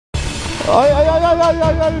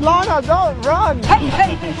Oh, Lana, don't run!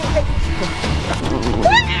 Hey!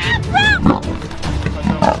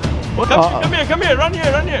 Well, come here, run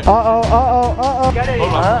here. Uh-oh. Get it.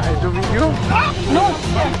 Do we do? No.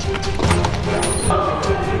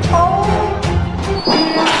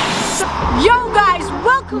 Yo guys,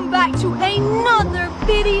 welcome back to another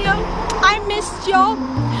video. I missed y'all.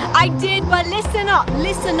 I did, but listen up.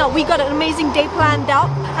 We got an amazing day planned out,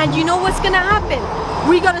 and you know what's gonna happen?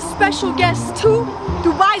 We got a special guest too.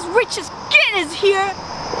 Dubai's richest kid is here.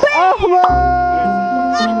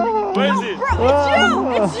 Where is he? Bro,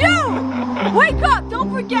 it's you! Wake up,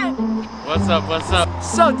 don't forget. What's up?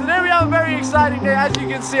 So today we have a very exciting day. As you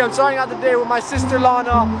can see, I'm starting out the day with my sister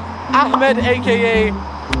Lana, Ahmed, aka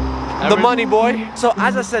the money boy. So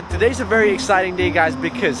as I said, today's a very exciting day, guys,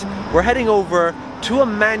 because we're heading over to a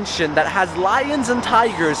mansion that has lions and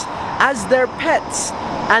tigers as their pets,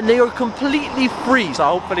 and they are completely free. So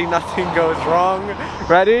hopefully nothing goes wrong.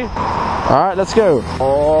 Ready? Alright, let's go.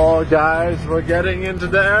 Oh guys, we're getting into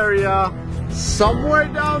the area. Somewhere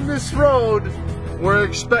down this road, we're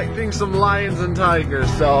expecting some lions and tigers,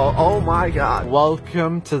 so oh my god.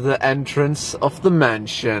 Welcome to the entrance of the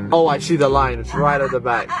mansion. Oh, I see the lion, it's right at the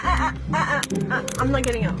back. I'm not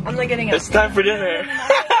getting up. It's time for dinner.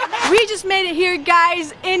 We just made it here,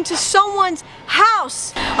 guys, into someone's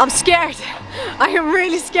house. I'm scared. I am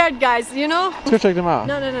really scared, guys, you know? Let's go check them out.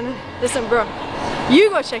 No. Listen, bro. You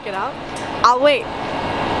go check it out. I'll wait.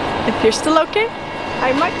 If you're still okay,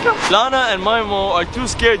 I might come. Lana and my Mo are too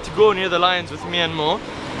scared to go near the lions with me and Mo,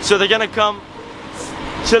 so they're gonna come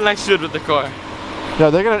chill next to it with the car.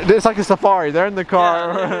 Yeah, it's like a safari, they're in the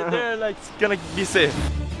car. Yeah, they're like gonna be safe.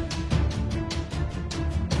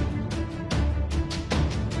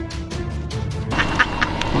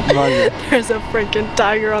 There's a freaking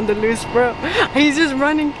tiger on the loose, bro. He's just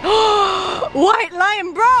running. White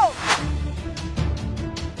lion, bro!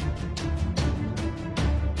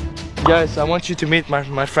 Guys, I want you to meet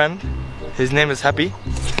my friend. His name is Happy.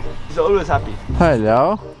 He's always happy.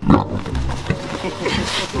 Hello.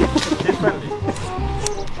 He's friendly.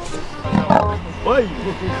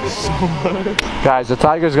 Guys, the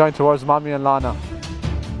tiger's going towards Mommy and Lana.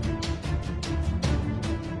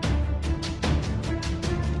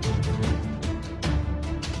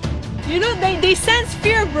 You know, they sense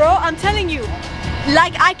fear, bro. I'm telling you.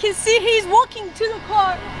 Like, I can see he's walking to the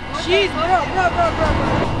car. Jeez, bro.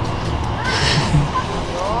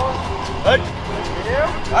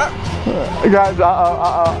 Guys,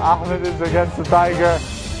 Ahmed is against the tiger.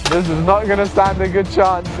 This is not gonna stand a good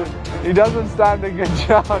chance. He doesn't stand a good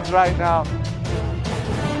chance right now.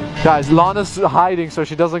 Guys, Lana's hiding so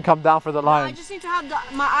she doesn't come down for the lion. I just need to have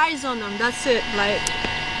my eyes on them. That's it. Like,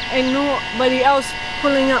 ain't nobody else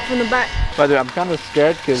pulling up from the back. By the way, I'm kind of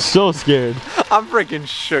scared because So scared. I'm freaking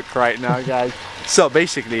shook right now, guys. So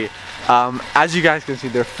basically, as you guys can see,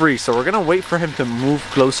 they're free. So we're gonna wait for him to move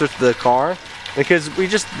closer to the car because we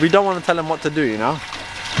don't want to tell him what to do, you know.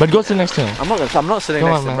 But go sit next to him. I'm not sitting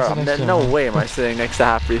next to him, bro. There's no way am I sitting next to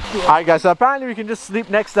Happy. Alright guys, so apparently we can just sleep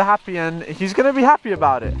next to Happy and he's gonna be happy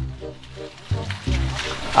about it.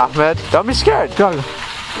 Ahmed, don't be scared. Go.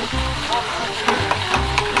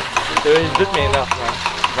 He's bit me enough, man.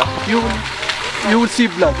 You will see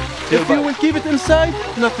blood. If you will keep it inside,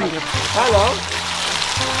 nothing happens. Hello.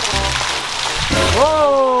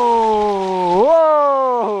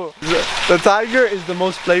 Whoa! The tiger is the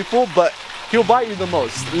most playful, but he'll bite you the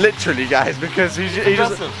most, literally, guys, because he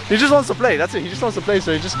just wants to play. That's it. He just wants to play,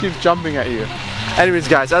 so he just keeps jumping at you. Anyways,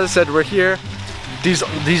 guys, as I said, we're here.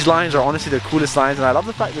 These lions are honestly the coolest lions, and I love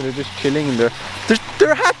the fact that they're just chilling and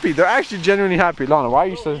they're happy. They're actually genuinely happy. Lana, why are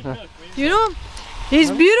you so? You know,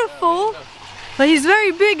 he's beautiful, but he's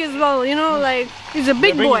very big as well. You know, like he's a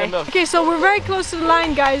big boy. Okay, so we're very close to the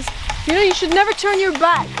lion, guys. You know, you should never turn your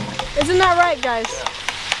back. Isn't that right, guys?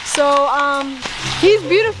 So, he's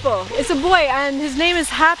beautiful. It's a boy, and his name is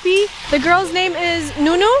Happy. The girl's name is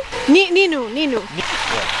Nunu? Ninu.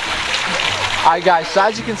 Alright guys, so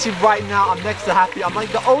as you can see right now, I'm next to Happy. I'm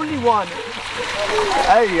like the only one.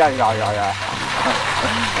 Hey, yeah.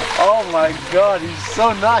 Oh my god, he's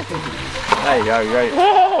so nice. Hey.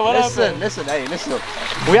 Listen.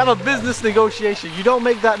 We have a business negotiation. You don't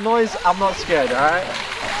make that noise, I'm not scared, alright?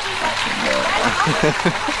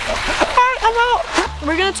 Alright, I'm out.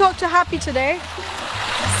 We're gonna talk to Happy today.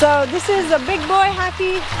 So this is a big boy,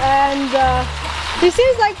 Happy, and he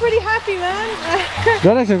seems like pretty happy, man.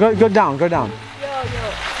 Go next to him, go down. Yo.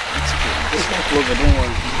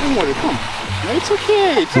 Don't worry, come. No, it's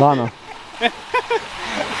okay. Lana.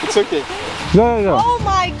 It's okay. No. Oh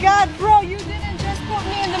my god, bro, you didn't just put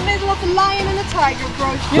me in the middle of a lion and a tiger,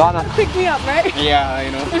 bro. You Lana. have to pick me up, right? Yeah, I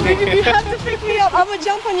know. You have to pick me up. I'm gonna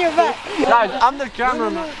jump on your back. Guys, I'm the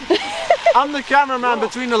cameraman. I'm the cameraman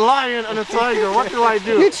between the lion and the tiger. What do I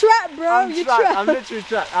do? You're trapped, bro. You're trapped. I'm literally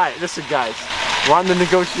trapped. Alright, listen guys. We're on the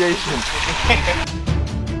negotiation.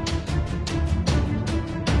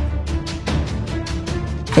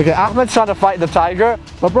 Okay, Ahmed's trying to fight the tiger.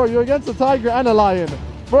 But bro, you're against a tiger and a lion.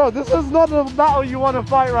 Bro, this is not a battle you want to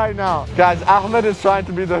fight right now. Guys, Ahmed is trying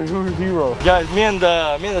to be the hero. Guys, me and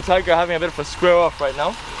the tiger are having a bit of a square off right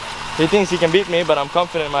now. He thinks he can beat me, but I'm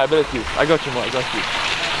confident in my abilities. I got you, Mo. I got you.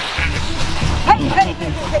 Hey, hey,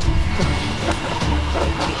 hey, hey.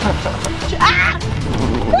 Ah!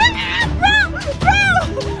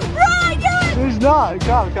 Bro, I do it! He's not.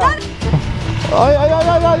 Come. Ay,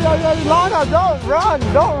 Lana, don't run.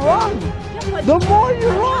 The more you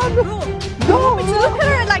run, don't But you look at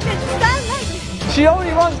her like this. Stand like this. She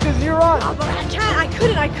only runs because you run. Oh, but I can't.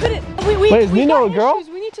 I couldn't. Wait, is Nino a girl? Issues.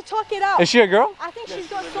 We need to talk it out. Is she a girl? I think she's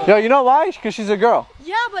got so. Yo, you know why? Because she's a girl.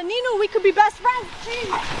 Yeah, but Nino, we could be best friends.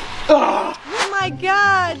 Oh my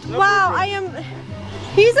God! Wow,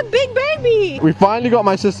 He's a big baby. We finally got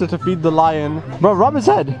my sister to feed the lion. Bro, rub his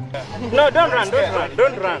head. No, don't run.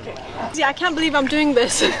 See, I can't believe I'm doing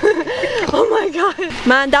this. Oh my God.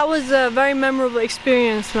 Man, that was a very memorable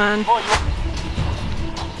experience, man.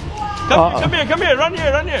 Come here, run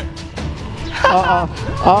here.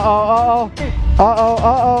 Uh-oh.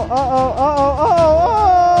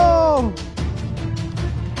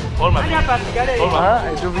 Hold my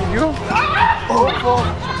Do video? Hold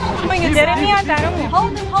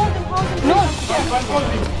him. No.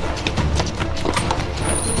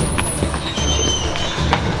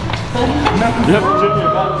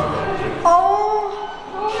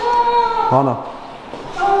 Lana.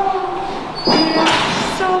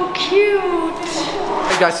 So cute.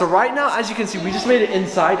 Hey guys, so right now, as you can see, we just made it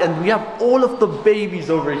inside and we have all of the babies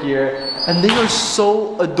over here and they are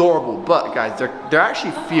so adorable. But guys, they're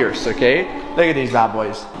actually fierce, okay? Look at these bad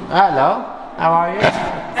boys. Hello, how are you?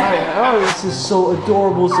 Oh, this is so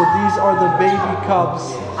adorable. So these are the baby cubs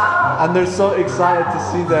and they're so excited to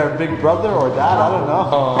see their big brother or dad, I don't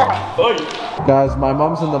know. Guys, my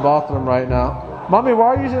mom's in the bathroom right now. Mommy,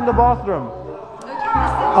 why are you in the bathroom?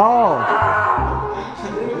 Oh.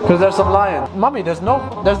 Because there's some lions. Mommy, there's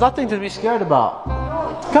nothing to be scared about.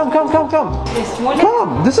 Come. Come,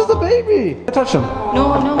 this is the baby. Touch him.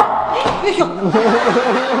 No.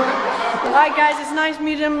 Alright guys, it's nice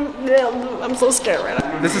meeting him. I'm so scared right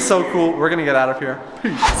now. This is so cool. We're gonna get out of here.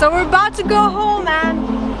 So we're about to go home,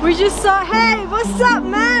 man. We just saw, hey, what's up,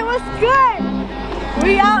 man? What's good?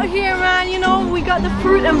 We out here, man. You know, we got the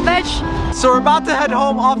fruit and veg. So we're about to head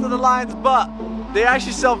home after the lions, but they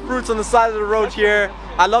actually sell fruits on the side of the road here.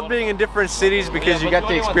 I love being in different cities because you get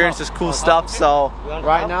to experience this cool stuff. So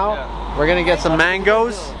right now, we're gonna get some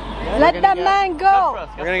mangoes. Let that man go.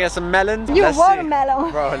 We're gonna get some melons. You Let's watermelon.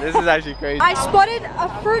 see. Bro, this is actually crazy. I spotted a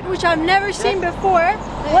fruit which I've never seen before.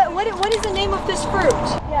 What is the name of this fruit?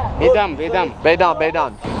 Yeah.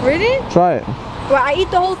 Beidam. Really? Try it. Well, I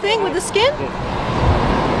eat the whole thing with the skin?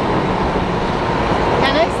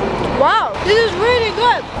 Wow, this is really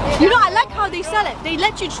good. You know, I like how they sell it. They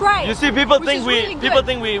let you try it. You see, people think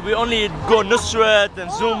really we only go Nusret and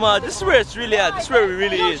Zuma. This is where it's really at. This is where we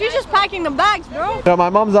really is. She's just packing the bags, bro. Yeah, my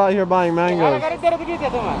mom's out here buying mangoes.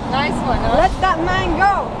 Nice one. Let that man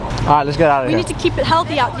go. Alright, let's get out of We here. need to keep it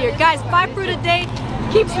healthy out here. Guys, 5 fruit a day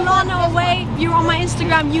keeps Lana away. If you're on my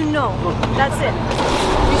Instagram, you know. That's it.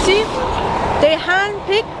 You see? They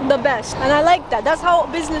handpick the best. And I like that. That's how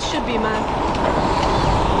business should be, man.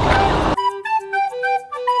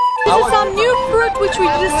 This is some new fruit which we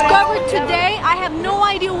discovered today. I have no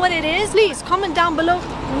idea what it is. Please comment down below.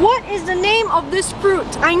 What is the name of this fruit?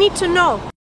 I need to know.